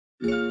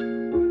Hey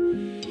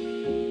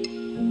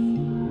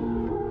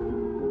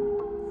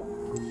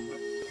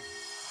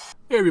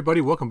everybody,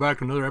 welcome back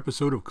to another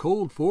episode of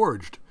Cold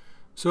Forged.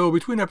 So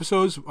between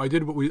episodes, I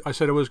did what I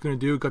said I was going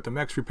to do, got the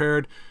mechs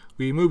repaired.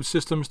 We moved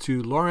systems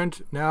to Laurent.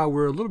 Now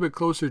we're a little bit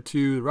closer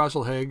to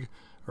Rasselhag,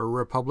 or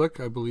Republic,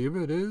 I believe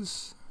it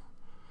is.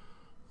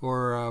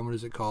 Or what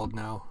is it called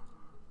now?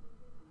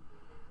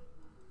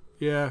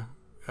 Yeah,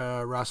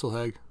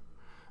 Rasselhag.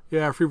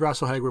 Yeah, Free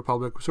Rasselhag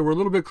Republic. So we're a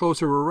little bit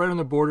closer. We're right on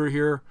the border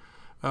here.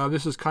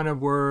 This is kind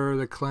of where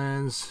the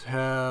clans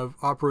have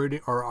operating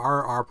or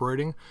are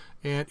operating.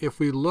 And if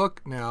we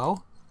look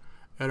now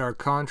at our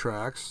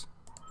contracts,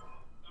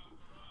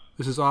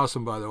 this is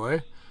awesome, by the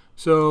way.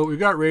 So we've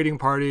got Raiding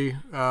Party,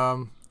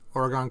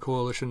 Oregon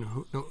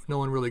Coalition. No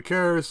one really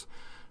cares.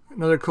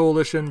 Another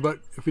coalition,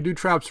 but if we do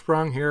Trap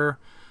Sprung here,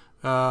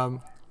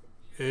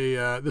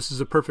 this is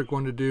a perfect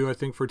one to do, I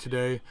think, for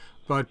today.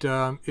 But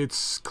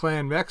it's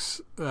clan mechs,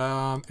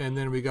 and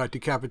then we got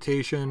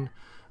Decapitation,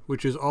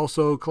 which is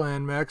also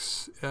clan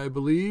mechs, I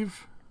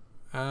believe.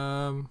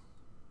 Wait,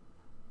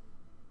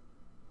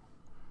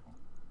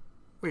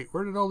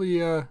 where did all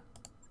the...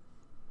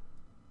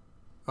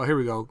 Oh, here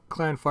we go.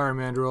 Clan Fire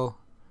Mandrill.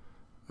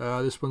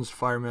 This one's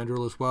Fire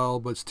Mandrill as well,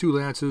 but it's 2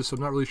 lances, so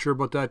I'm not really sure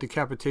about that.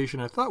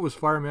 Decapitation, I thought was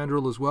Fire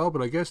Mandrill as well,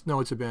 but I guess,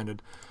 no, it's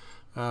abandoned.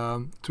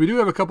 So we do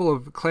have a couple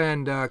of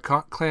clan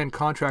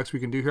contracts we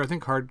can do here. I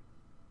think Hard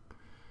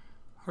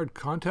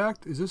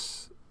Contact? Is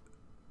this...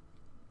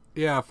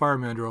 Yeah, Fire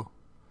Mandrill.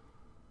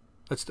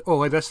 That's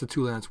the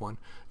 2 lance one.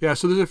 Yeah,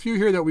 so there's a few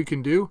here that we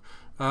can do,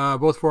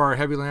 both for our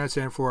heavy lance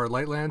and for our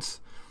light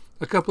lance.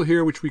 A couple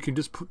here which we can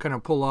just kind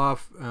of pull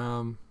off.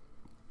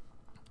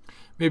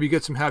 Maybe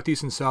get some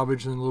half-decent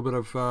salvage and a little bit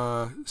of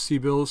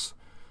sea-bills.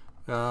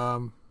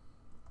 And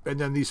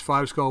then these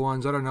 5-skull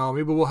ones, I don't know.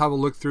 Maybe we'll have a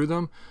look through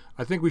them.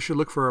 I think we should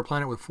look for a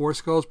planet with 4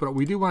 skulls, but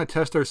we do want to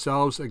test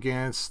ourselves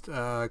against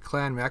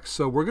clan mechs.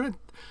 So we're going to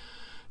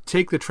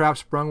take the Trap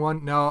Sprung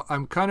one. Now,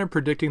 I'm kind of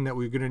predicting that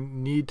we're going to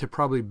need to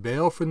probably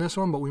bail from this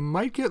one, but we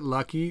might get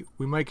lucky.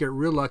 We might get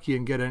real lucky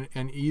and get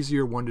an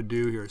easier one to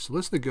do here. So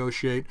let's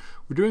negotiate.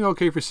 We're doing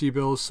okay for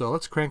sea-bills, so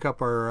let's crank up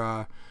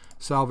our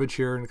salvage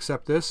here and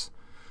accept this.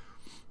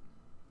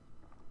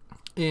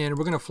 And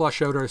we're going to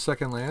flush out our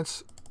second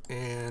lance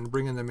and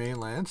bring in the main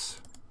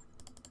lance.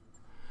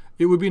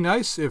 It would be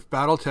nice if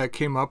Battletech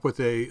came up with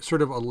a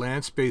sort of a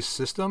lance-based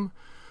system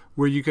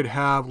where you could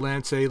have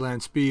Lance A,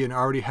 Lance B, and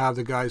already have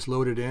the guys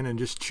loaded in and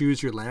just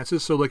choose your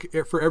lances. So like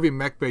for every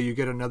mech bay, you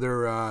get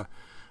another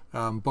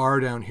bar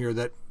down here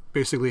that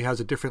basically has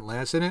a different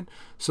lance in it,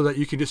 so that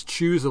you can just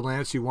choose the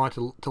lance you want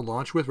to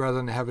launch with rather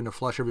than having to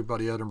flush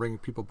everybody out and bring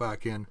people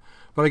back in.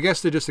 But I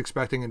guess they're just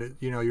expecting it,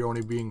 you know, you're only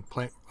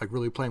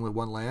really playing with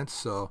one lance.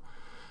 So,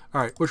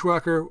 all right,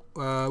 Bushwhacker,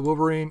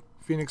 Wolverine,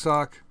 Phoenix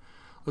Hawk.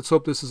 Let's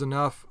hope this is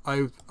enough.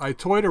 I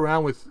toyed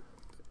around with,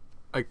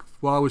 like,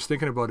 while I was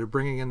thinking about it,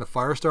 bringing in the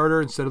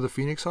Firestarter instead of the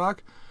Phoenix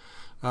Hawk,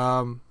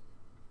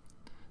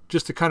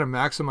 just to kind of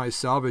maximize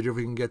salvage if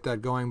we can get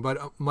that going.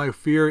 But my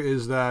fear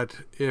is that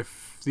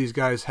if these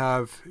guys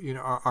have, you know,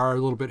 are a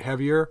little bit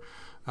heavier,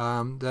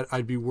 that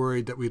I'd be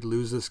worried that we'd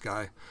lose this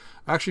guy.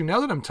 Actually,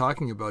 now that I'm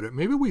talking about it,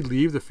 maybe we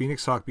leave the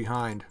Phoenix Hawk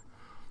behind,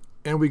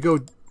 and we go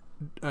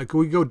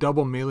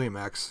double melee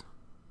mechs.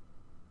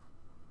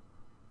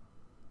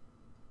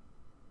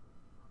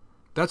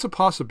 That's a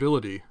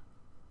possibility.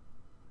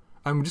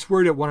 I'm just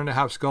worried at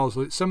 1.5 skulls.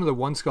 Some of the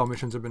 1 skull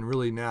missions have been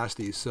really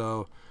nasty,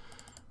 so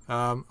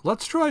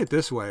let's try it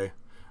this way.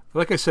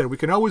 Like I said, we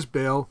can always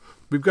bail.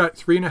 We've got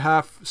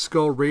 3.5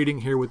 skull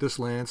rating here with this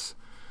lance,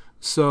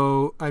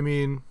 so I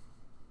mean,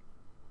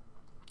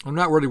 I'm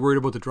not really worried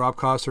about the drop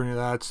cost or any of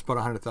that. It's about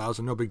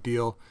 100,000, no big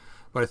deal.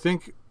 But I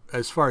think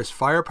as far as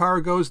firepower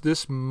goes,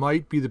 this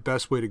might be the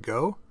best way to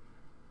go.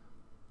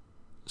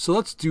 So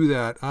let's do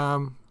that.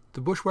 The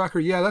Bushwhacker,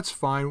 yeah, that's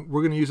fine.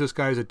 We're going to use this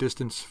guy as a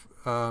distance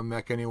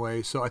mech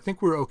anyway, so I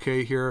think we're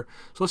okay here.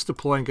 So let's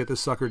deploy and get this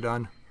sucker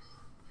done.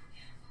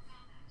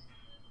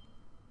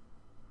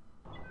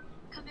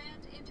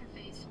 Command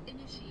interface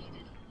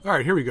initiated. All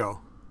right, here we go.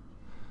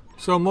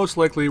 So most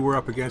likely we're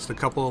up against a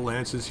couple of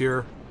lances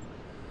here.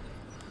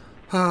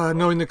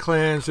 Knowing the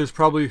clans, there's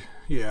probably,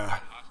 yeah.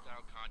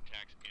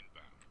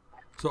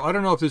 So I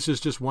don't know if this is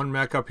just one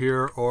mech up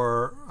here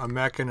or a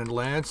mech and a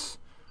lance,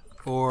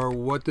 or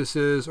what this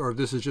is, or if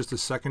this is just a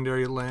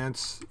secondary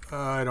lance.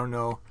 I don't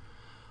know.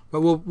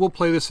 But we'll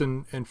play this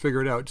and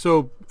figure it out.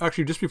 So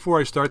actually, just before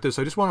I start this,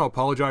 I just want to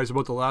apologize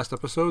about the last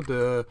episode.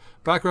 The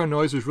background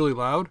noise was really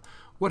loud.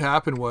 What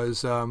happened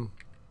was I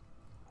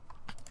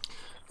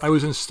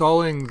was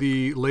installing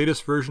the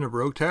latest version of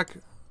Roguetech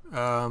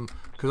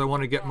because I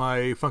want to get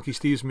my Funky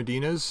Steve's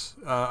Medinas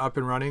up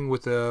and running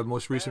with the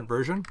most recent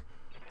version.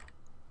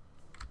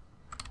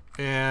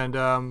 And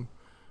I'm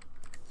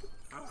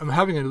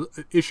having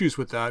issues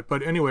with that.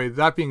 But anyway,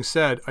 that being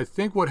said, I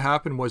think what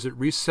happened was it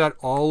reset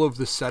all of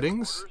the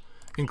settings,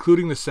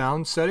 including the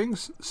sound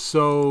settings.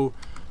 So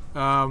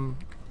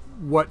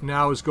what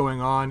now is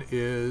going on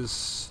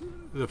is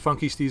the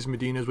Funky Steve's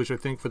Medinas, which I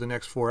think for the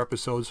next 4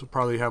 episodes will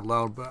probably have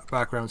loud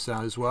background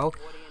sound as well.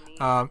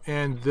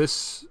 and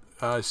this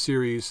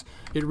series,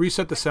 it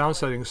reset the sound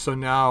settings, so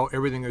now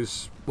everything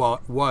is, well,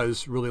 it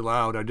was really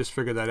loud. I just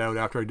figured that out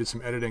after I did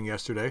some editing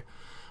yesterday,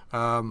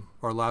 or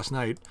last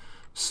night.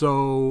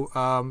 So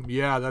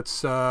yeah,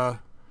 that's my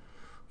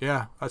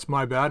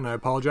bad, and I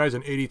apologize.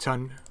 An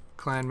 80-ton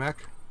clan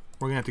mech.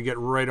 We're gonna have to get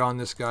right on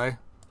this guy.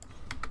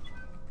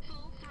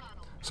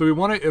 So we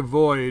want to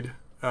avoid,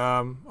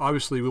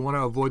 obviously, we want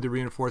to avoid the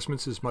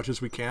reinforcements as much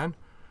as we can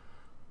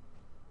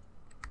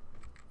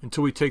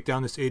until we take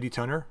down this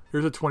 80-tonner.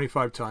 Here's a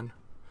 25-ton.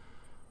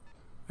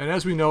 And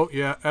as we know,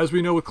 as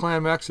we know with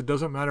clan mechs, it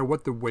doesn't matter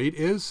what the weight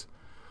is.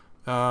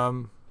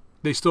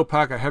 They still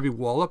pack a heavy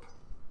wallop.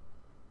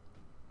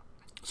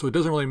 So it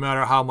doesn't really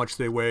matter how much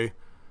they weigh.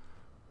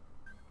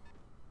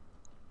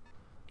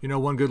 You know,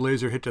 one good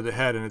laser hit to the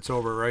head and it's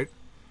over, right?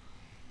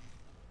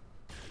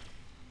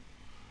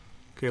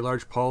 Okay,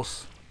 large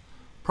pulse.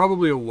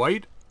 Probably a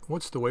white.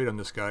 What's the weight on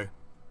this guy?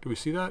 Do we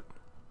see that?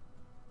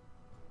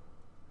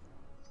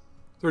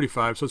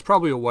 35, so it's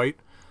probably a white.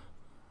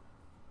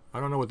 I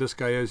don't know what this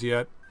guy is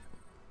yet.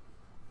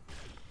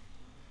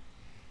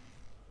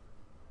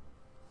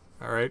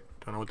 Alright,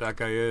 don't know what that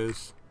guy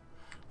is.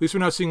 At least we're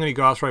not seeing any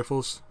Gauss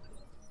rifles.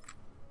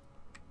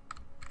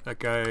 That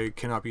guy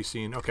cannot be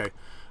seen. Okay.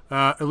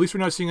 At least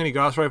we're not seeing any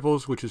Gauss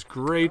rifles, which is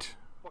great.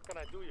 What can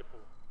I do you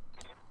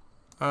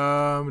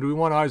for? Do we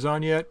want eyes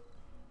on yet?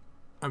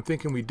 I'm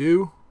thinking we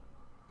do.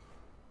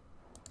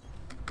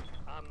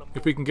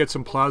 If we can get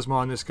some plasma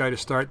on this guy to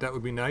start, that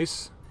would be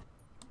nice.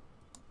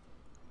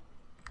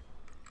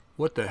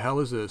 What the hell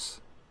is this?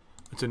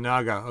 It's a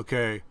Naga.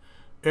 Okay.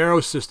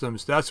 Aero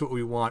systems. That's what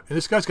we want. And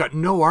this guy's got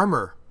no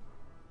armor.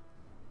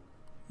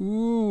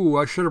 Ooh,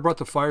 I should have brought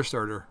the fire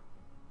starter.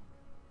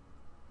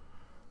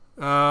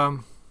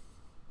 Aero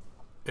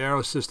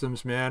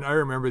systems, man. I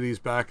remember these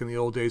back in the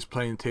old days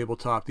playing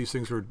tabletop. These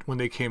things were, when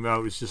they came out,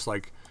 it was just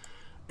like,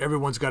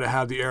 everyone's got to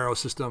have the aero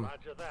system.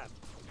 Roger that.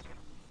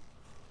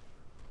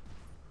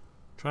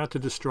 Try not to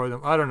destroy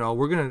them. I don't know.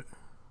 We gotta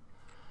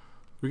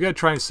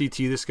try and CT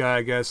this guy,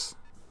 I guess.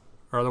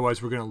 Or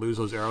otherwise we're gonna lose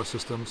those aero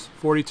systems.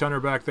 40-tonner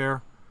back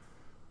there.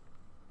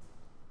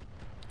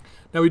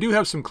 Now we do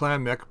have some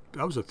clan mech.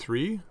 That was a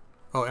 3?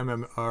 Oh,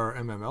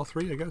 MML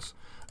 3, I guess.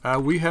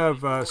 We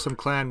have some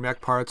clan mech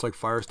parts like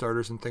fire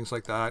starters and things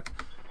like that.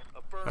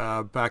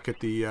 Back at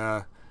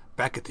the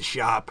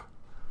shop.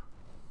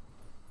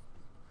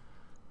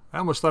 I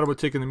almost thought about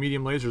taking the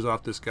medium lasers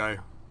off this guy.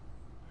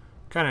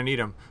 Kind of need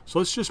him. So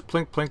let's just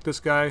plink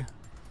this guy.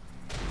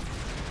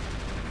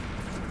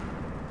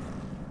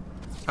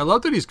 I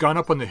love that he's gone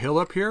up on the hill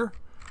up here.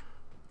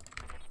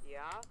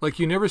 Yeah. Like,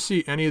 you never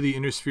see any of the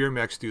inner sphere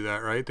mechs do that,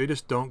 right? They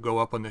just don't go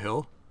up on the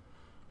hill.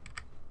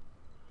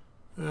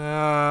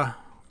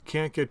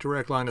 Can't get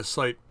direct line of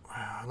sight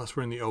unless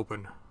we're in the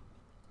open.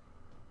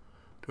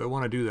 Do I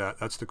want to do that?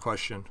 That's the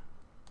question.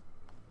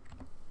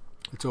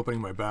 It's opening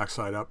my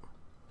backside up.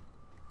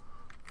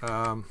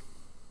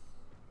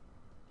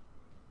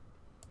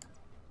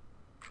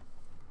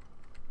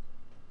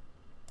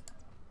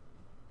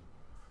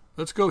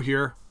 Let's go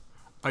here.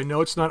 I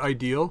know it's not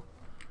ideal,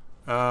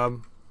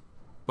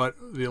 but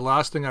the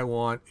last thing I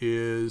want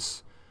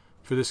is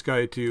for this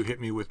guy to hit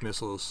me with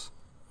missiles.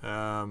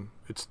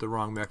 It's the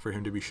wrong mech for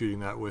him to be shooting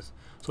that with.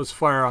 So let's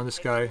fire on this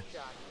guy.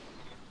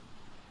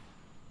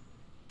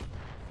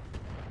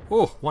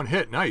 Oh, one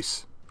hit.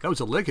 Nice. That was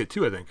a leg hit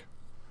too, I think.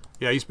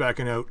 Yeah, he's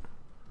backing out.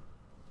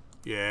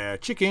 Yeah,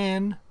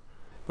 chicken.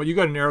 But you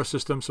got an aero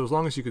system, so as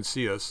long as you can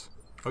see us.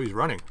 Oh, he's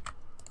running.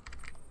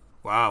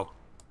 Wow.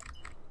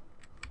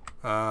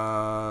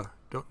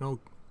 Don't know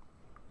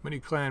many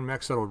clan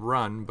mechs that'll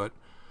run, but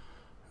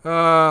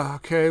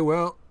okay,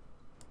 well,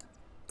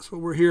 that's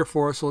what we're here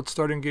for, so let's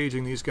start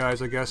engaging these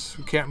guys, I guess.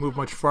 We can't move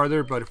much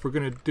farther, but if we're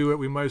going to do it,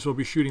 we might as well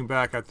be shooting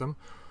back at them.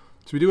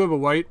 So we do have a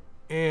white,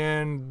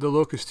 and the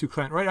Locust 2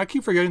 clan. Right, I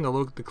keep forgetting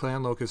the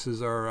clan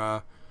Locusts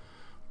are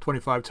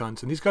 25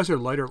 tons, and these guys are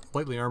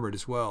lightly armored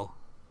as well.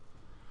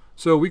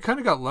 So we kind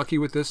of got lucky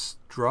with this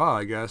draw,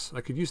 I guess. I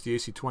could use the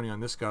AC-20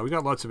 on this guy. We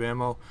got lots of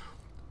ammo.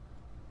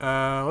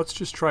 Let's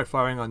just try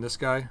firing on this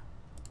guy.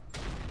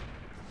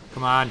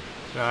 Come on.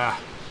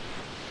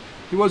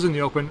 He was in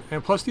the open,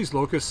 and plus these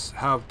Locusts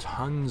have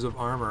tons of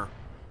armor.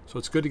 So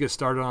it's good to get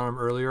started on them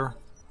earlier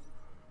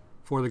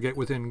before they get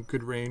within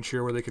good range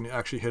here where they can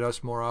actually hit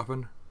us more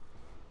often.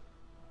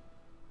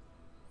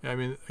 I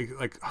mean,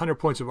 like 100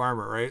 points of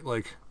armor, right?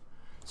 Like,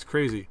 it's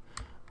crazy.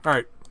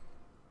 Alright.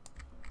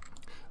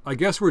 I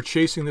guess we're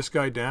chasing this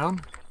guy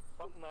down.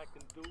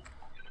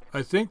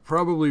 I think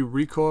probably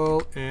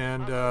recoil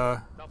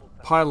and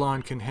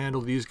pylon can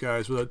handle these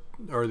guys without,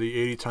 or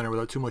the 80-tonner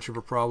without too much of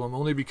a problem,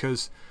 only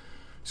because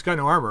he's got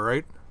no armor,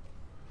 right?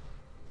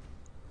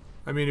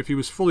 I mean, if he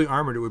was fully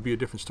armored, it would be a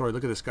different story.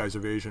 Look at this guy's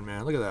evasion,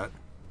 man. Look at that.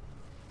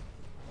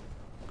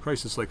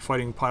 Christ, it's like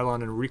fighting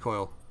pylon and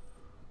recoil.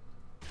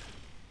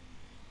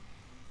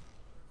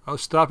 I'll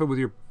stop it with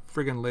your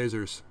friggin'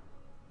 lasers.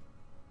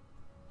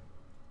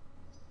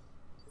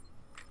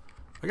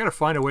 I gotta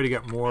find a way to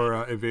get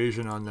more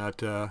evasion on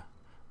that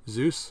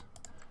Zeus.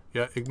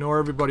 Yeah, ignore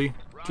everybody.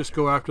 just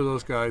go after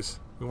those guys.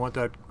 We want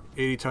that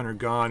 80 tonner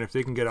gone. If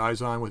they can get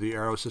eyes on with the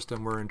arrow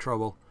system, we're in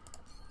trouble.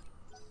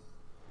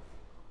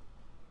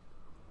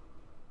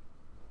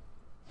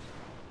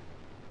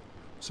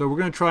 So we're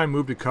going to try and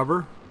move to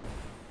cover.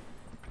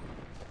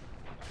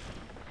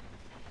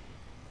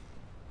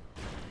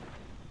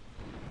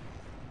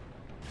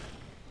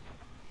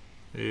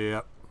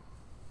 Yep.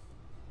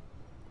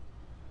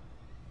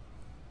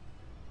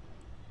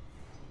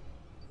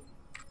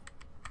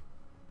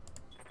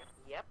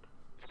 Yep.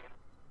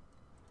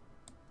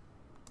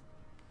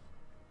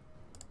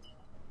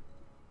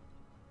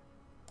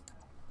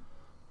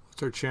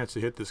 What's our chance to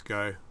hit this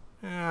guy?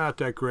 Not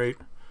that great.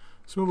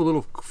 Let's move a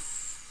little...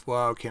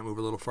 Wow, can't move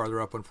a little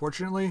farther up,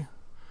 unfortunately.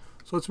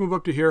 So let's move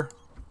up to here.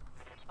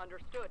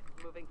 Understood.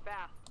 Moving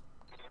fast.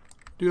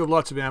 Do have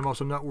lots of ammo,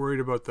 so I'm not worried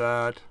about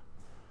that.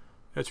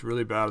 That's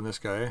really bad on this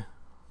guy.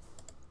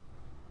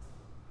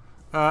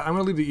 I'm going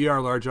to leave the ER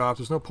large off.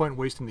 There's no point in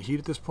wasting the heat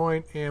at this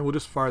point, and we'll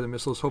just fire the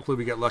missiles. Hopefully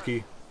we get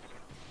lucky.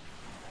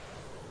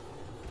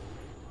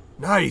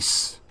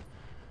 Nice!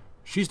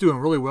 She's doing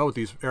really well with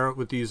these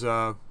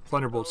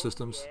Thunderbolt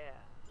systems.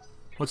 Yeah.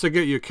 Once I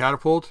get you a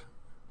catapult,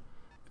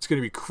 it's going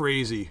to be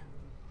crazy.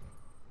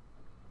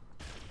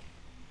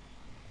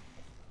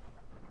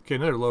 Okay,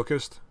 another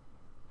locust.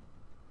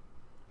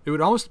 It would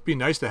almost be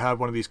nice to have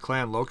one of these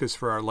clan locusts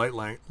for our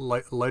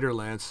lighter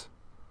lance.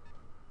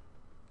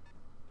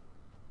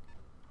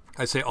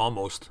 I'd say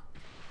almost.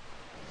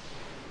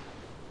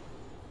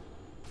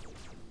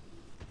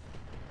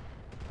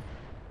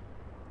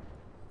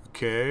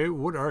 Okay,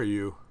 what are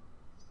you?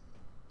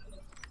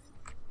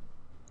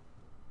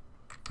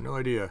 No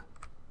idea.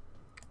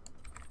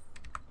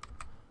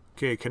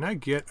 Okay, can I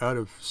get out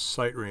of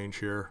sight range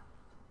here?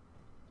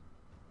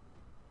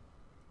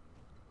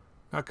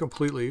 Not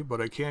completely, but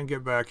I can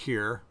get back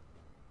here,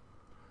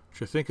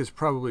 which I think is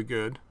probably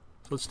good.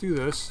 So let's do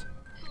this.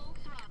 Full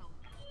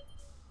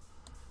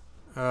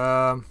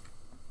throttle.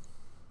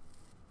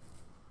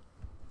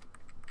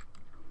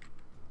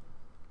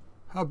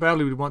 How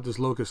badly would we want this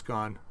locust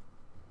gone?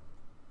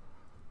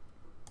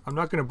 I'm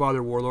not going to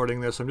bother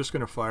warlording this. I'm just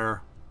going to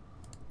fire.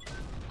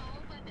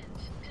 All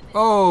weapons committed.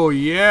 Oh,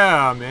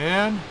 yeah,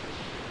 man.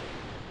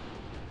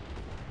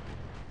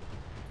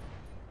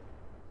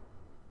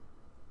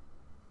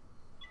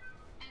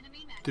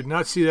 Enemy max. Did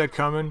not see that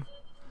coming.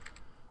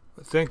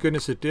 But thank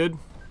goodness it did.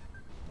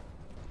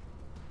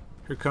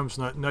 Here comes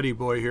Nutty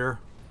Boy here.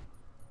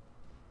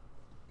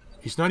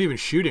 He's not even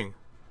shooting.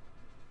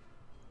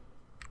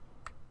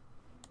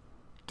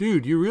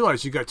 Dude, you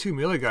realize you got two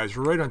melee guys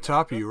right on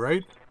top of you,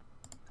 right?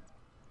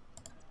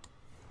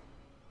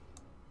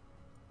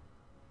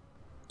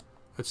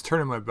 Let's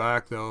turn my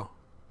back, though.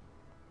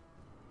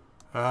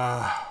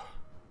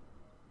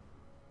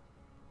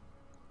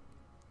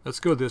 Let's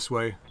go this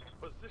way.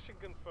 Position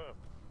confirmed.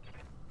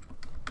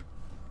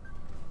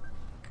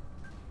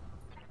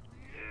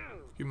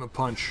 Give him a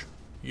punch.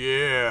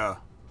 Yeah.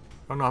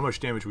 I don't know how much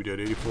damage we did.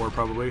 84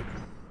 probably.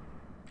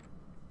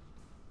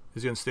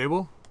 Is he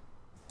unstable?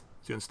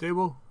 Is he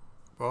unstable?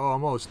 Oh,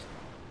 almost.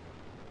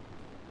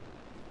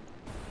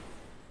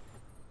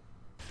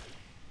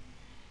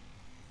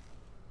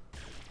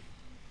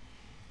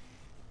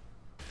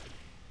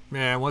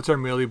 Man, once our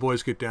melee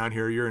boys get down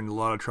here, you're in a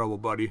lot of trouble,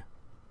 buddy.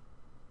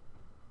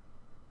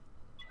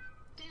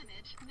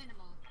 Damage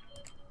minimal.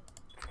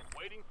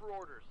 Waiting for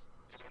orders.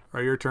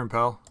 Alright, your turn,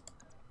 pal.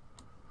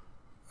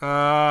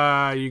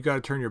 You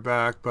gotta turn your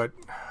back, but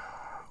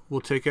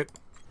we'll take it.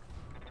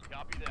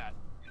 Copy that.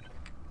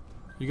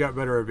 You got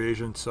better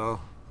evasion, so...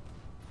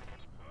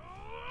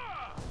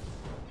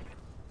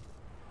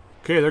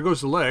 Okay, there goes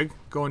the leg.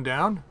 Going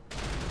down.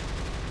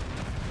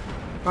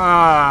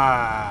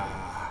 Ah!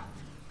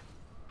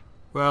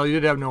 Well, you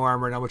did have no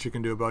armor, not much you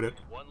can do about it.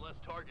 One less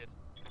target.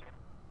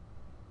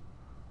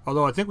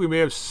 Although I think we may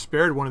have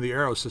spared one of the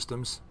arrow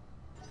systems.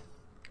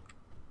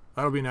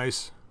 That'll be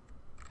nice.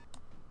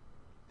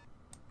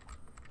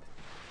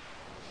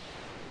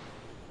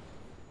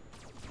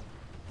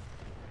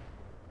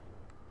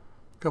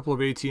 Couple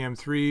of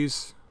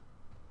ATM-3s.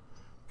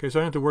 Okay, so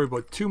I don't have to worry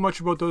about too much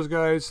about those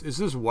guys. Is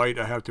this white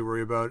I have to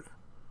worry about?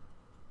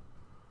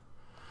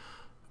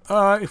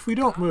 If we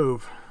don't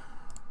move...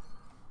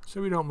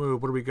 So we don't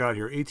move, what do we got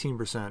here?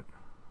 18%.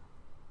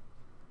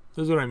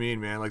 This is what I mean,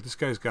 man. Like, this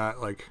guy's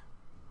got, like...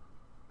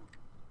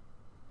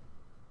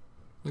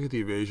 Look at the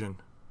evasion.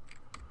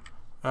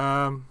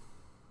 I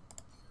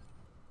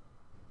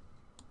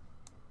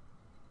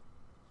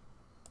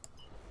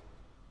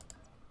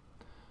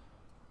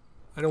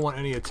don't want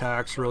any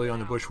attacks, really, on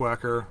the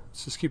bushwhacker.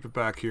 Let's just keep it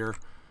back here.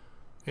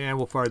 And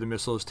we'll fire the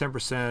missiles.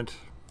 10%.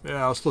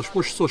 Yeah,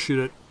 we'll still shoot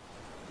it.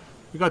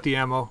 We got the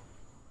ammo.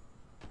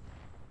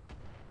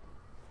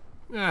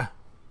 Yeah.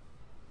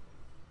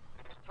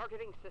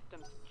 Targeting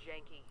systems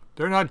janky.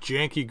 They're not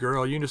janky,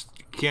 girl. You just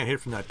can't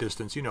hit from that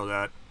distance. You know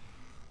that.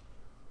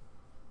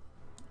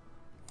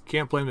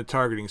 Can't blame the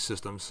targeting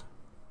systems.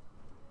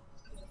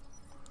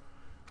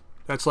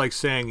 That's like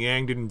saying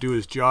Yang didn't do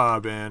his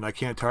job and I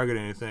can't target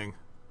anything.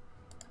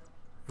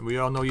 And we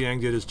all know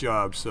Yang did his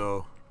job,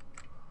 so...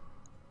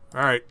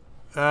 Alright.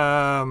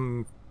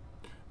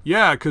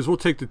 Yeah, because we'll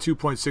take the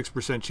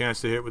 2.6%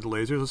 chance to hit with the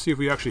lasers. Let's see if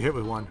we actually hit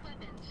with one.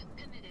 Weapons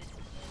committed.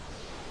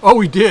 Oh,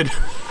 we did!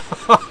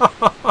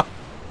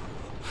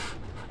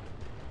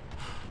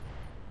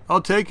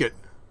 I'll take it.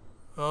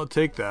 I'll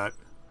take that.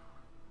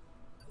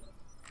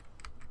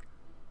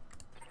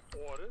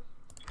 Orders.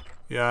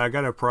 Yeah, I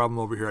got a problem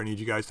over here I need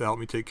you guys to help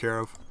me take care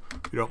of.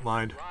 If you don't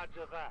mind.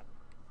 Roger that.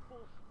 Full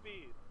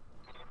speed.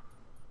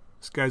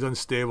 This guy's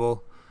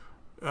unstable.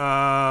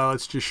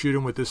 Let's just shoot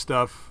him with this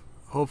stuff.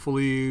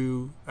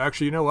 Hopefully...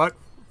 Actually, you know what?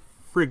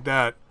 Frig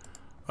that.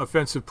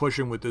 Offensive push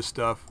him with this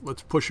stuff.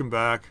 Let's push him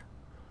back.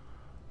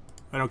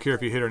 I don't care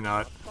if you hit or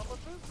not.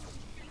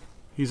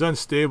 He's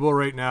unstable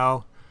right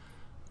now.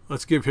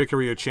 Let's give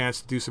Hickory a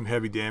chance to do some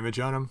heavy damage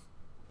on him.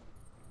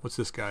 What's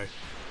this guy?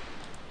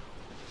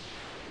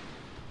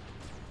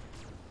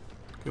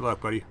 Good luck,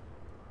 buddy.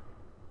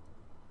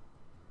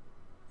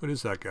 What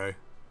is that guy?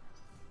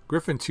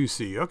 Griffin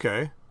 2C.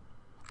 Okay.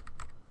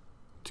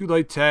 2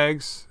 light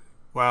tags.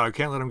 Wow, I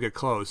can't let him get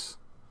close.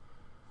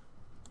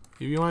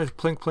 If you want to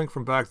plink plink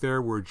from back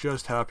there, we're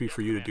just happy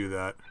for you to do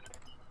that.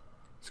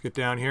 Let's get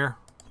down here.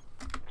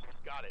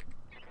 Got it.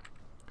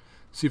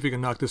 See if we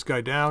can knock this guy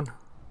down.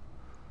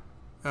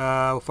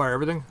 We'll fire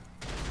everything.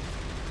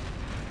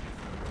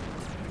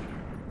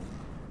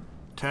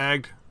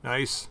 Tagged.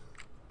 Nice.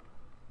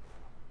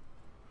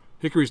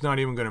 Hickory's not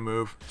even going to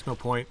move. There's no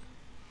point.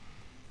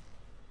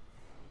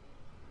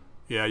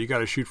 Yeah, you got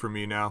to shoot for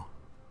me now.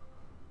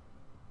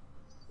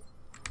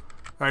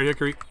 Alright,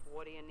 Hickory.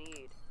 What do you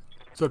need?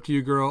 It's up to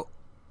you, girl.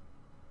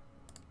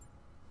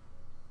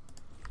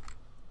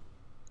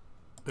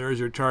 There's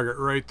your target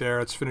right there.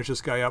 Let's finish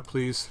this guy up,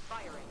 please.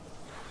 Firing.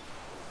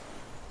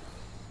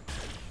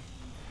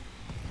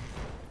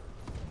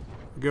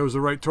 There goes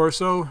the right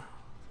torso.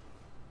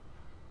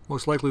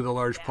 Most likely the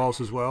large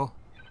pulse as well.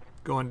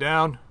 Going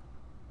down.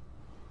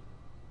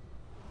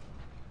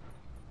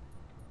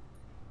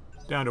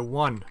 Down to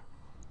 1.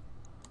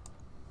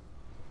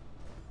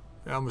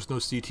 Almost no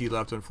CT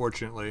left,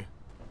 unfortunately.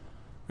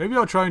 Maybe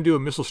I'll try and do a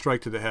missile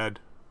strike to the head.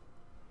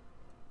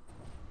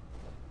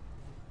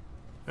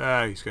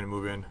 Ah, he's going to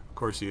move in. Of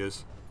course he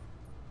is.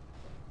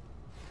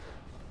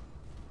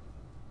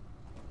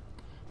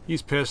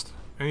 He's pissed.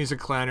 And he's a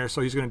clanner,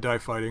 so he's going to die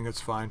fighting.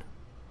 That's fine.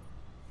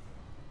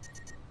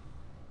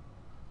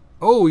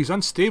 Oh, he's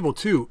unstable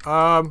too.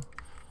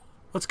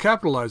 Let's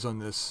capitalize on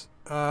this.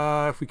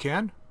 If we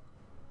can.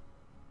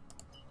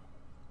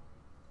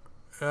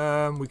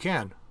 We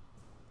can.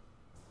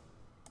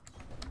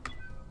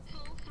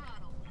 Full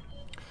throttle.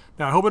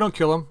 Now, I hope I don't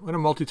kill him. I'm going to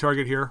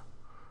multi-target here.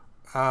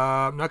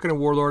 I'm not going to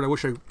Warlord. I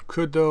wish I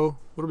could, though.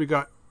 What do we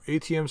got?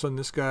 ATMs on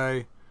this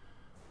guy.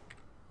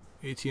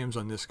 ATMs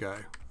on this guy.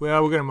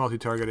 Well, we're going to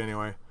multi-target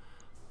anyway.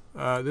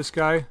 This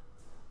guy.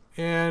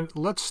 And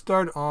let's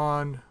start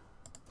on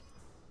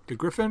the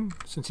Griffin,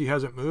 since he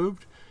hasn't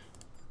moved.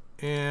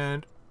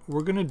 And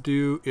we're going to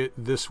do it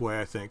this way,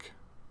 I think.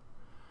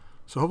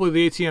 So hopefully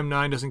the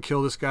ATM-9 doesn't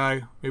kill this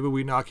guy. Maybe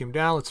we knock him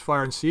down. Let's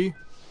fire and see.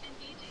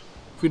 Engaging.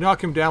 If we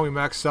knock him down, we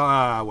max out.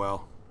 Ah,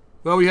 well.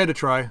 Well, we had to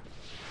try.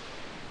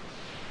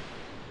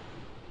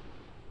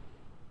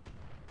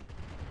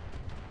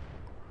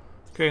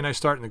 Okay, nice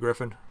start in the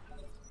Griffin.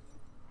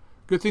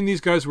 Good thing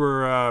these guys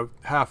were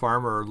half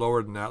armor or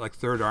lower than that, like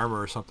third armor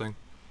or something.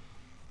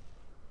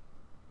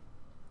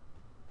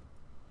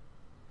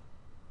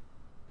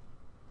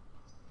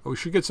 Oh, we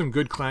should get some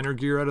good clanner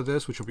gear out of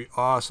this, which will be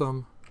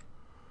awesome.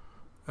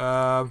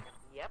 Yep.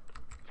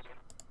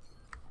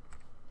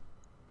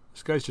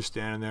 This guy's just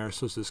standing there,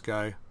 so is this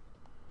guy.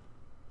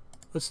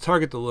 Let's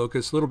target the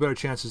locust. A little better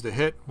chances to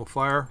hit. We'll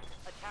fire.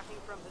 Attacking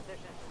from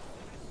position.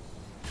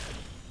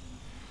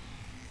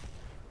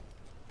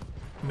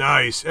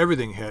 Nice.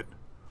 Everything hit.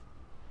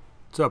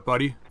 What's up,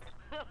 buddy?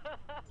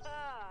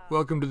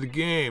 Welcome to the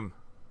game.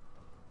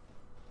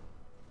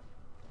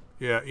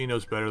 Yeah, he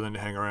knows better than to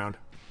hang around.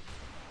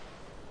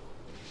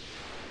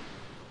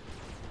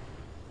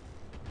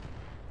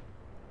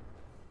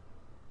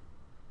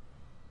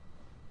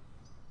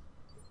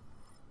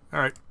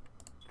 Alright.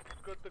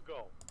 Good to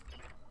go.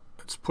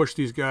 Let's push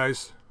these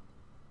guys.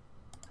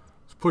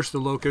 Let's push the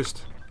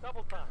locust.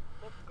 Double time.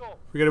 Let's go.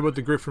 Forget about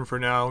the Griffin for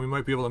now. We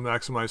might be able to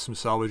maximize some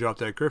salvage off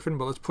that Griffin,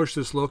 but let's push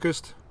this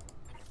locust.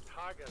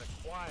 Target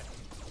acquired.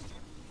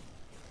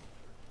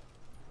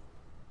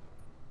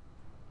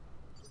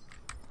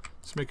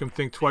 Let's make him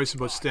think twice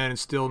about standing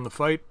still in the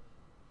fight.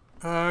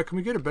 Can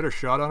we get a better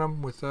shot on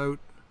him without...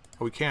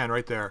 Oh, we can,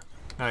 right there.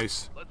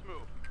 Nice. Let's move.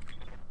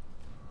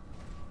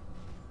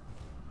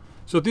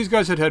 So if these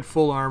guys had had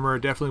full armor,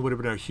 it definitely would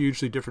have been a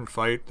hugely different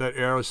fight. That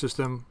arrow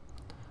system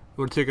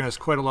would have taken us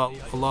quite a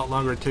lot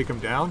longer to take them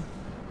down.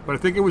 But I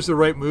think it was the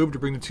right move to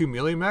bring the 2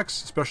 melee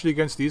mechs, especially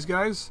against these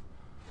guys.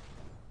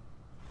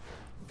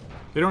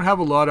 They don't have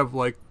a lot of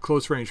like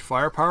close range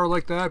firepower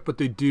like that, but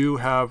they do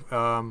have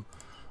a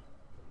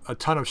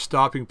ton of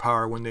stopping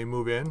power when they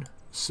move in.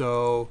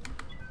 So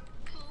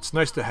it's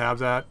nice to have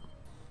that.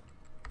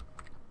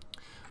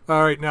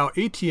 All right, now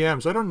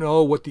ATMs. I don't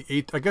know what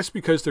the I guess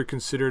because they're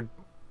considered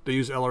they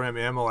use LRM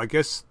ammo. I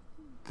guess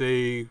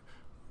the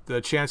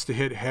chance to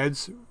hit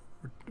heads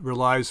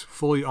relies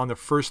fully on the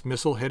first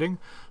missile hitting.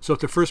 So if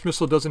the first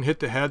missile doesn't hit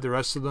the head, the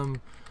rest of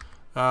them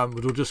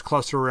will just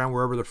cluster around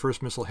wherever the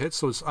first missile hits.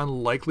 So it's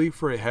unlikely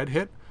for a head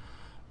hit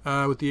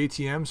with the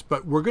ATMs,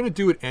 but we're going to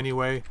do it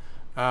anyway.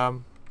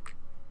 So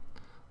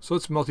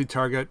let's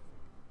multi-target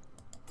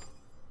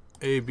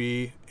A,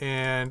 B,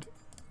 and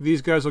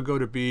these guys will go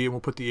to B, and we'll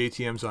put the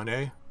ATMs on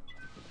A.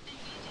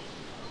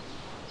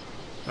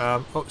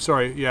 Oh,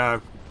 sorry,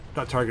 yeah,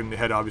 not targeting the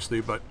head,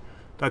 obviously, but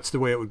that's the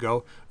way it would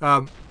go.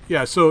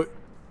 Yeah, so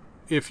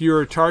if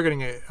you're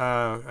targeting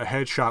a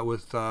headshot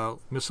with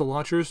missile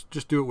launchers,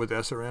 just do it with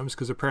SRMs,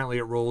 because apparently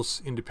it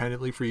rolls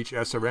independently for each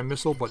SRM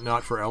missile, but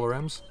not for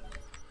LRMs.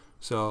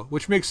 So,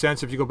 which makes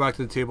sense. If you go back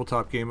to the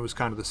tabletop game, it was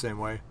kind of the same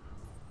way.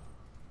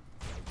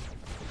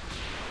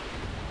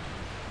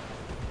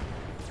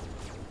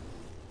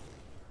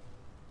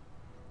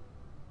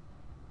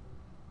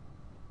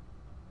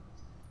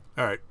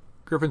 Alright,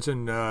 Griffin's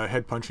in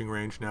head punching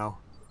range now.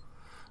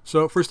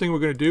 So, first thing we're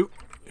going to do,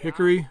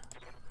 Hickory.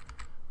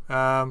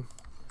 Let's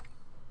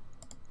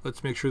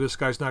make sure this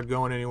guy's not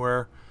going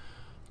anywhere.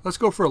 Let's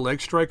go for a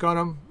leg strike on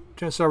him.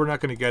 Chances are we're not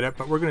going to get it,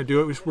 but we're going to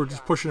do it. We're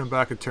just pushing him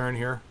back a turn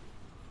here.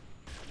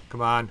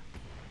 Come on.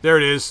 There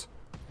it is.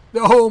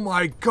 Oh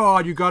my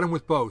god, you got him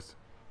with both.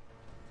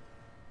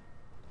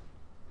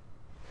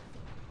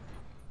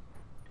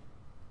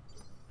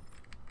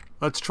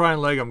 Let's try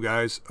and leg him,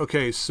 guys.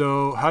 Okay,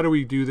 so how do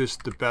we do this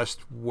the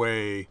best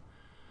way?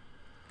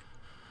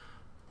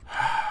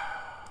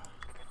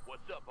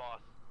 What's up, boss?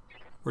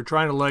 We're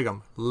trying to leg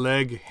him.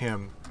 Leg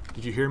him.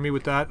 Did you hear me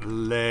with that?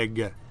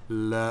 Leg.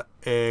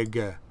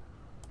 Leg.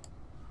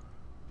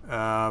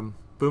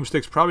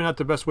 Boomstick's probably not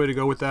the best way to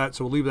go with that,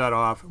 so we'll leave that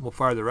off. We'll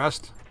fire the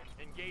rest.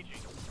 Engaging.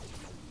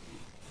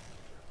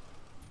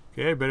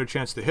 Okay, better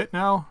chance to hit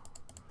now.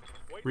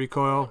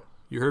 Recoil.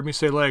 You heard me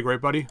say leg,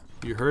 right, buddy?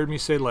 You heard me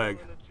say leg.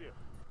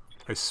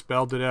 I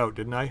spelled it out,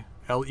 didn't I?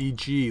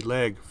 L-E-G,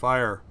 leg,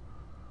 fire.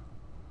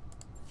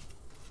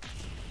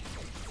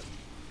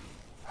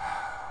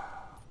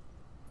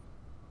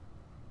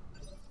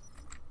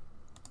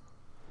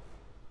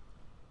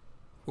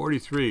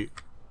 $43.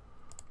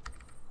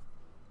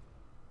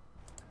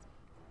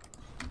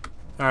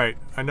 Alright,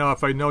 I know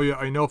if I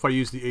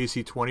use the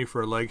AC-20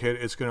 for a leg hit,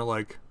 it's gonna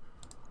like...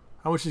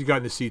 How much has he got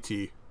in the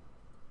CT?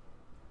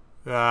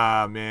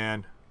 Ah,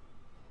 man.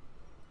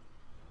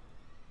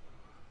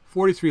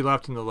 43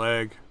 left in the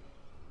leg.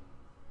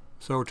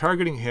 So we're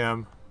targeting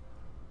him.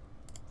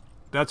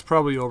 That's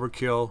probably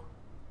overkill.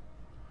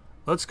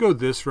 Let's go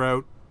this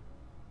route.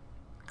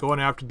 Going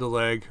after the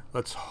leg.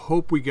 Let's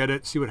hope we get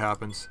it. See what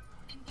happens.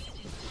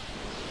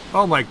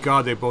 Oh my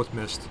god, they both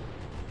missed.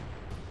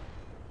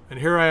 And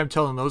here I am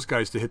telling those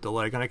guys to hit the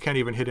leg, and I can't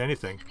even hit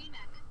anything.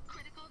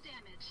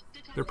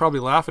 They're probably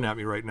laughing at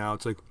me right now.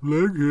 It's like,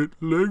 leg hit,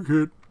 leg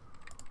hit.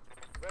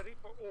 Ready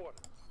for order.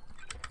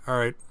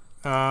 Alright,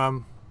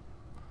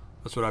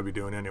 that's what I'd be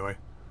doing anyway.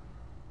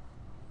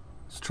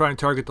 Let's try and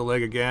target the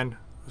leg again.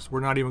 We're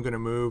not even going to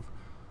move.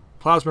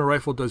 Plasma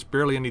rifle does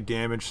barely any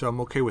damage, so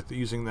I'm okay with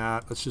using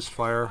that. Let's just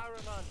fire. Firing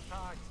on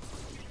target.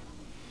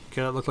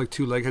 Okay, that looked like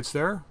 2 leg hits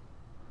there.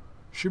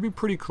 Should be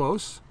pretty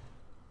close.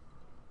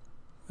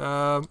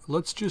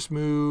 Let's just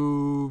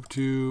move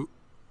to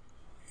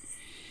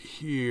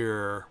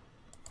here.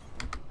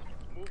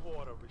 Move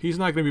order. He's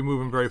not going to be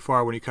moving very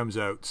far when he comes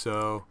out,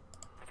 so...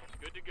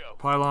 Good to go.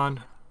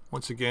 Pylon,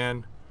 once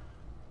again,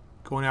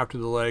 going after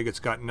the leg. It's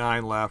got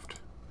 9 left.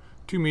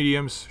 2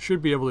 mediums,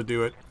 should be able to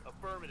do it.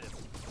 Affirmative.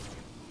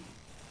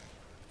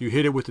 You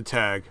hit it with the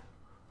tag.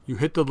 You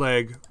hit the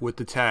leg with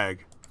the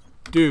tag.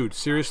 Dude,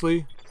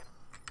 seriously?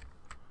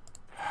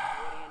 What do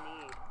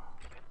you need?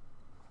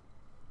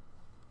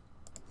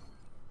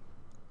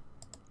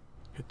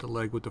 Hit the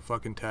leg with the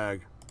fucking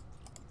tag.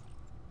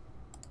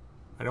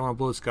 I don't want to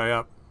blow this guy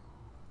up.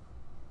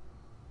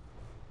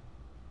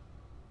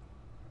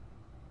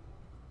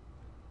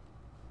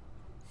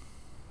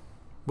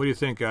 What do you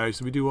think, guys?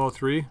 Did we do all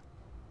 3?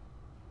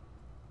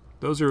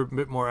 Those are a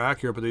bit more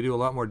accurate, but they do a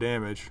lot more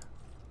damage.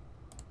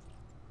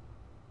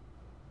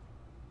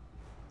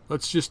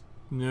 Let's just...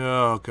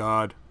 Oh,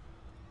 God.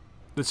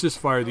 Let's just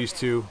fire these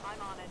 2.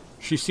 I'm on it.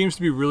 She seems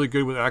to be really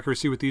good with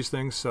accuracy with these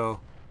things,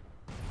 so...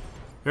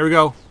 There we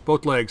go.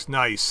 Both legs.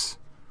 Nice.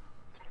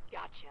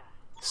 Gotcha.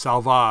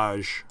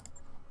 Salvage.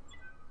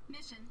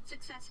 Mission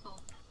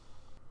successful.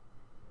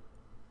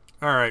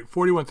 Alright,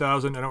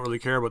 41,000. I don't really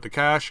care about the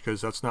cash,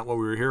 because that's not what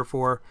we were here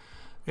for.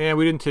 And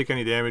we didn't take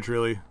any damage,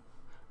 really.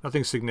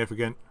 Nothing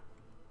significant.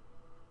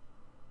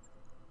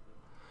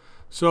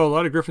 So, a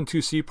lot of Griffin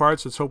 2C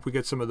parts. Let's hope we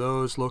get some of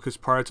those.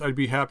 Locust parts. I'd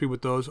be happy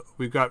with those.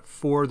 We've got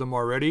 4 of them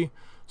already.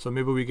 So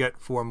maybe we get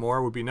 4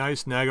 more. Would be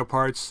nice. Naga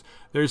parts.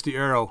 There's the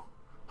arrow.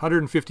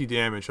 150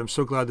 damage. I'm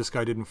so glad this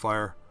guy didn't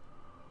fire.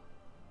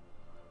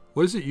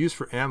 What does it use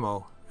for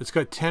ammo? It's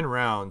got 10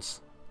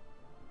 rounds.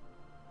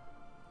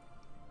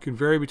 Can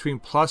vary between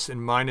plus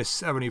and minus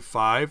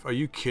 75. Are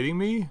you kidding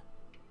me?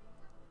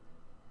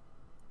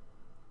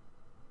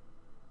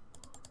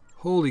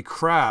 Holy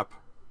crap.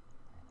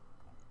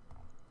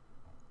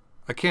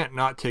 I can't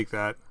not take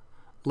that.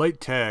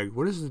 Light tag.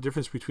 What is the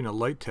difference between a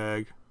light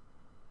tag?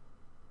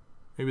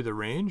 Maybe the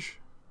range?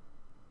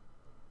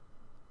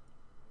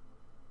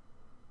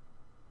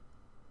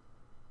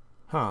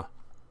 Huh.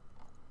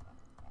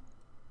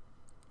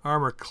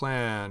 Armor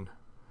clan.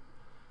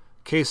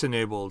 Case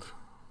enabled.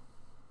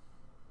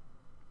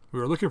 We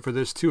were looking for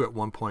this too at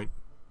one point.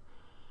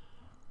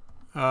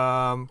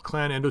 Clan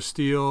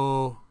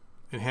endosteel.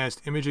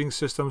 Enhanced imaging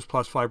systems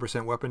plus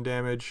 5% weapon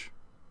damage.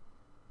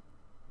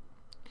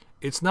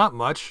 It's not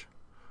much.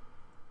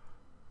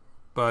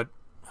 But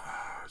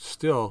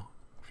still.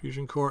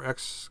 Fusion core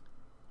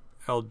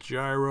XL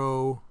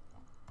gyro.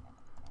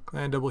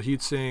 Clan double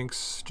heat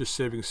sinks. Just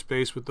saving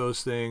space with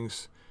those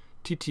things.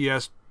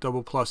 TTS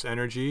double plus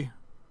energy.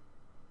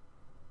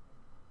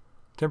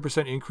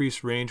 10%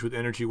 increased range with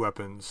energy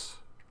weapons.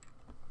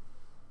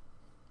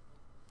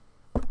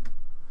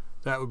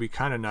 That would be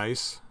kind of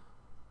nice.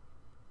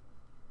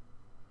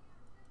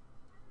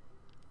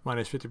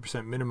 Minus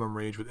 50% minimum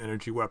range with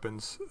energy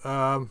weapons.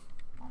 God,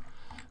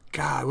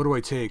 what do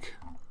I take?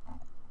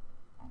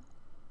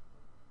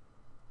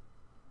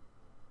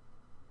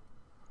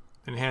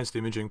 Enhanced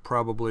imaging,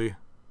 probably.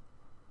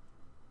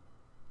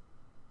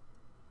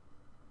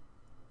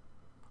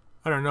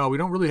 I don't know. We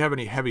don't really have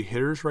any heavy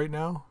hitters right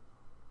now.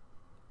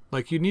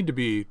 Like, you need to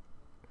be...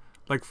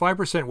 Like,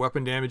 5%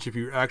 weapon damage, if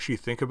you actually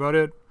think about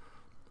it,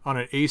 on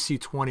an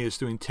AC-20 is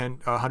doing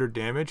 100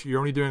 damage. You're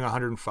only doing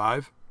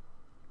 105.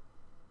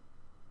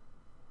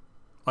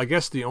 I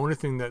guess the only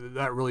thing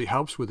that really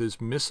helps with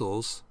is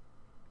missiles.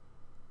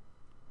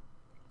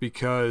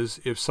 Because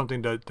if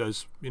something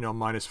does you know,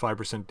 minus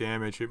 5%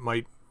 damage, it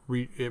might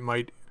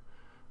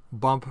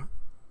bump...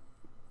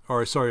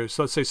 Or, sorry,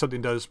 so let's say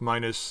something does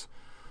minus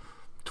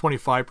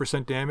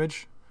 25%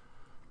 damage.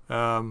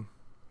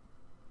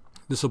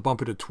 This will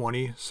bump it to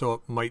 20, so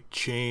it might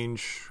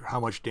change how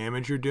much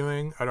damage you're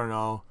doing. I don't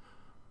know.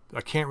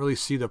 I can't really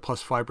see the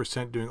plus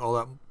 5% doing all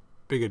that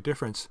big a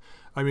difference.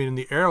 I mean, in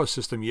the arrow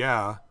system,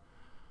 yeah,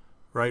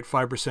 right,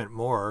 5%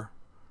 more.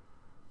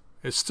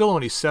 It's still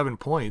only 7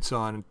 points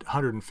on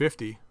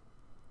 150.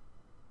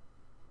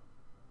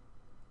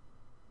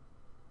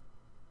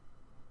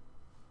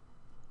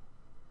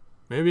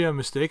 Maybe I'm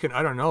mistaken.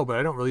 I don't know, but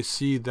I don't really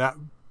see that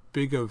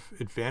big of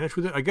advantage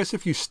with it. I guess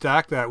if you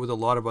stack that with a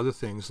lot of other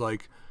things,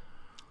 like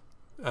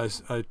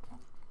as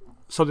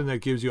something that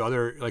gives you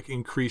other, like,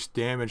 increased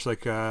damage,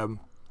 like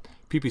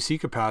PPC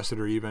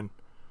capacitor even,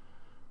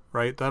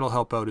 right? That'll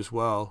help out as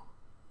well,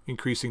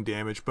 increasing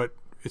damage, but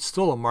it's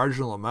still a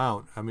marginal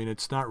amount. I mean,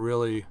 it's not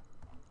really,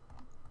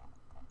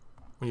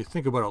 when you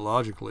think about it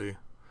logically.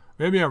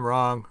 Maybe I'm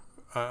wrong.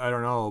 I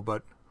don't know,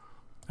 but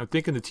I'm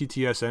thinking the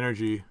TTS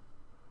energy.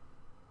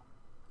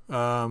 We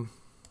don't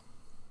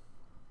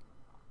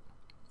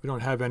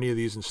have any of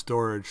these in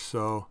storage,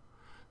 so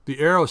the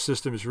arrow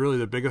system is really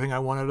the bigger thing I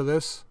want out of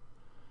this.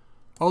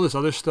 All this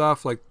other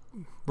stuff, like,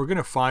 we're going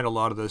to find a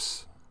lot of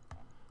this,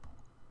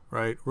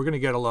 right? We're going to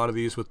get a lot of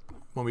these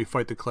when we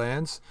fight the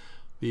clans.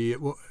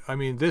 I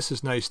mean, this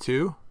is nice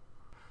too.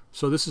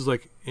 So this is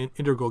like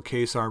integral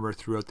case armor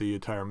throughout the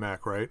entire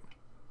mech, right?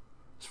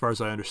 As far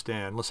as I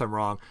understand, unless I'm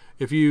wrong.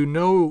 If you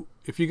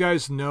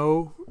guys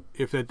know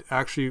if it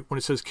actually, when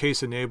it says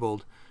case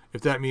enabled,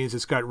 if that means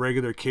it's got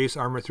regular case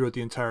armor throughout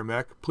the entire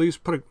mech, please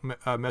put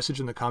a message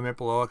in the comment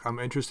below. I'm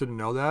interested to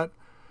know that.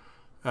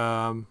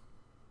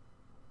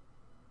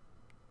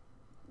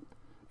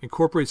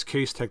 Incorporates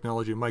case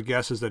technology. My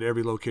guess is that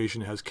every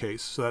location has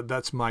case. So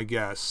that's my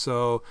guess.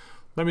 So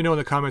let me know in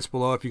the comments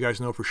below if you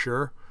guys know for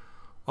sure.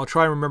 I'll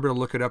try and remember to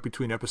look it up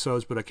between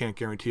episodes, but I can't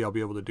guarantee I'll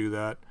be able to do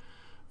that.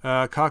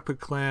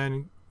 Cockpit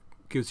clan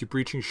gives you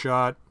breaching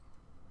shot,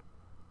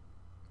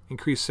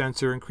 increased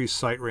sensor, increased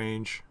sight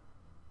range.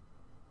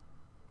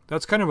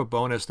 That's kind of a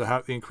bonus to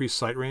have the increased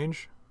sight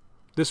range.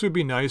 This would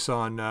be nice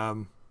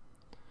on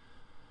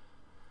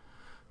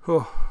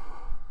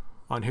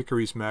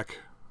Hickory's mech.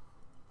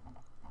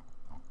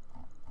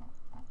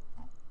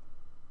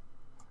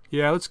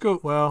 Yeah, let's go.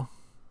 Well,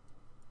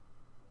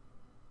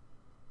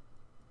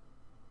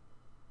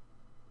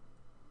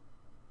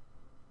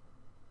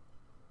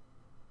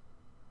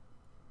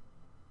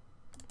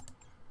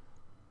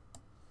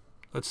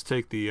 let's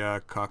take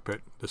the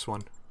cockpit, this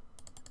one.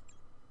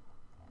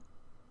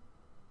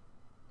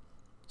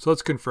 So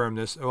let's confirm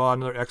this. Well,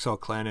 another XL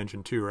clan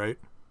engine too, right?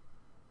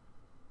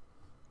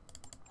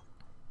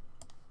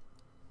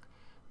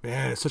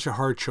 Man, it's such a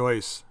hard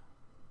choice.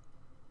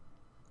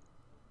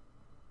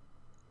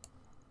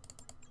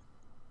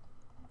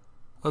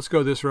 Let's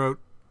go this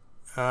route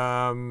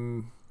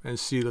and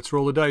see. Let's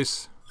roll the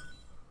dice.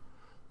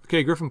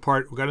 Okay, Griffin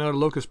part. We got another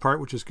locust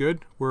part, which is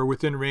good. We're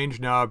within range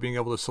now of being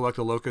able to select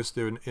a locust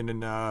in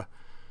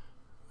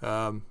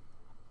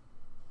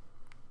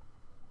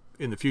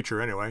the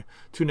future anyway.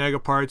 2 Naga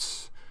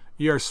parts.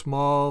 ER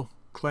small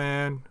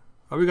clan.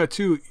 Oh, we got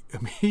 2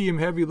 medium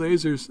heavy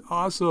lasers.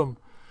 Awesome.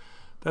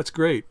 That's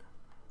great.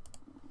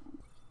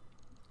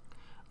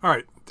 All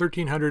right,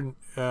 1,300.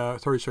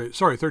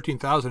 Sorry,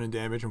 13,000 in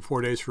damage and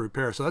 4 days for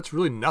repair. So that's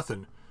really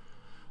nothing.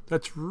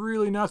 That's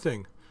really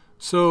nothing.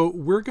 So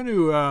we're going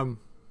to,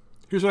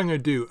 here's what I'm going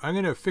to do. I'm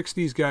going to fix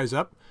these guys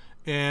up.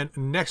 And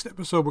next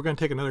episode, we're going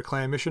to take another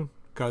clan mission.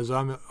 Because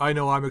I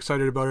know I'm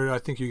excited about it. I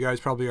think you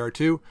guys probably are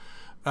too.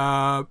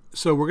 So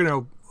we're going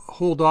to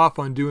hold off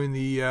on doing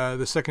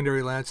the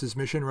secondary lances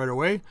mission right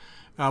away.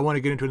 I want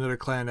to get into another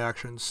clan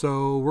action.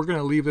 So we're going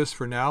to leave this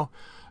for now.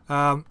 So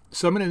I'm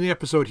going to end the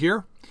episode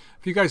here.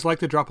 If you guys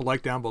liked it, drop a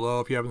like down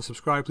below. If you haven't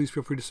subscribed, please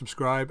feel free to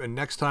subscribe. And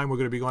next time we're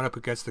going to be going up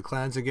against the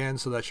clans again,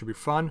 so that should be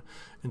fun.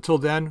 Until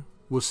then,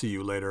 we'll see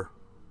you later.